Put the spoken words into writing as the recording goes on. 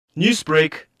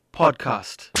Newsbreak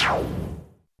podcast.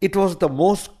 It was the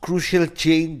most crucial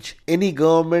change any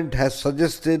government has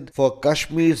suggested for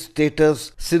Kashmir's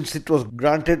status since it was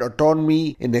granted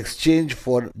autonomy in exchange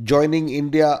for joining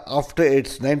India after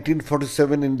its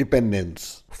 1947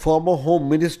 independence. Former Home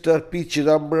Minister P.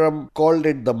 Chidambaram called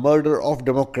it the murder of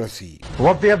democracy.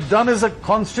 What they have done is a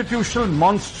constitutional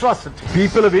monstrosity.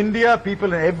 People of India,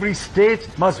 people in every state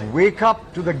must wake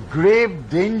up to the grave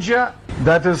danger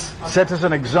that is set as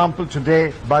an example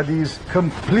today by these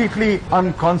completely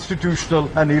unconstitutional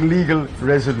and illegal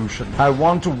resolutions. I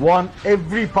want to warn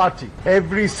every party,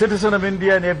 every citizen of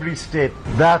India and every state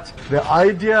that the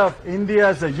idea of India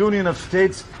as a union of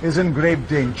states is in grave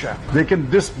danger. They can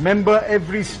dismember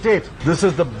every state. This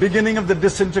is the beginning of the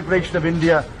disintegration of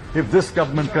India if this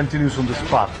government continues on this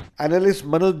path. Analyst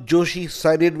Manoj Joshi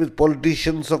sided with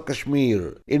politicians of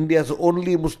Kashmir, India's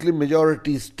only Muslim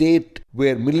majority state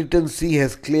where militancy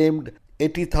has claimed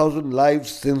 80,000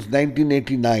 lives since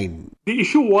 1989. The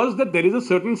issue was that there is a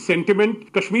certain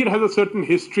sentiment. Kashmir has a certain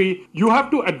history. You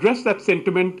have to address that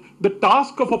sentiment. The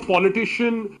task of a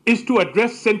politician is to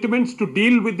address sentiments to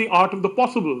deal with the art of the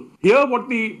possible. Here, what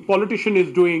the politician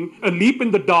is doing, a leap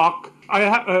in the dark. I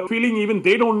have a feeling even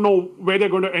they don't know where they're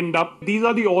going to end up. These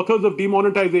are the authors of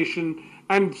demonetization,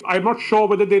 and I'm not sure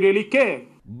whether they really care.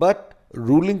 But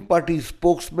ruling party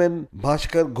spokesman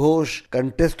Bhaskar Ghosh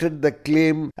contested the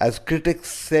claim as critics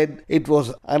said it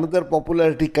was another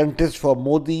popularity contest for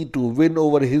Modi to win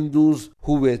over Hindus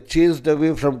who were chased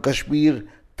away from Kashmir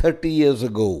 30 years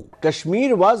ago.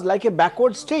 Kashmir was like a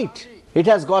backward state. It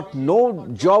has got no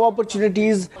job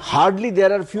opportunities. Hardly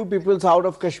there are few people out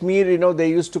of Kashmir. They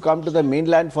used to come to the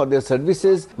mainland for their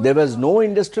services. There was no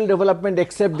industrial development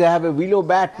except they have a willow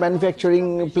bat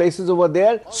manufacturing places over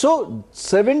there. So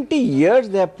 70 years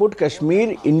they have put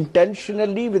Kashmir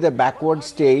intentionally with a backward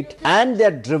state and they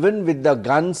are driven with the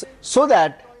guns so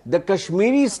that the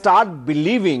Kashmiris start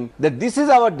believing that this is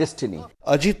our destiny.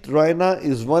 Ajit Raina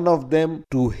is one of them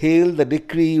to hail the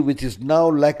decree which is now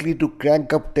likely to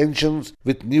crank up tensions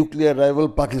with nuclear rival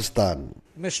Pakistan.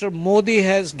 Mr. Modi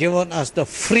has given us the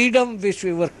freedom which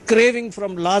we were craving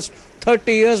from last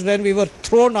 30 years when we were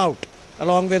thrown out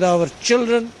along with our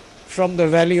children from the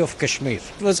valley of Kashmir.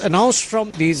 It was announced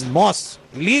from these mosques,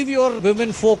 leave your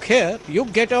women folk here, you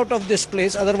get out of this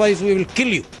place, otherwise we will kill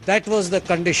you. That was the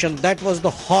condition, that was the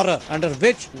horror under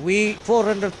which we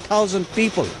 400,000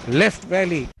 people left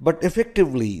valley. But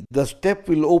effectively, the step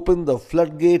will open the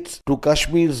floodgates to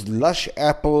Kashmir's lush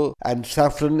apple and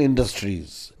saffron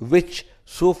industries, which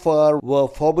so far were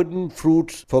forbidden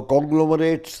fruits for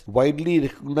conglomerates widely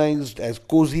recognized as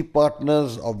cozy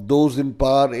partners of those in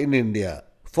power in India.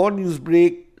 For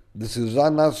Newsbreak, this is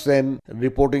Rana Senn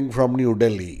reporting from New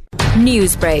Delhi.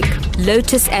 Newsbreak,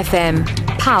 Lotus FM,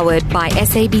 powered by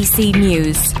SABC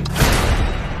News.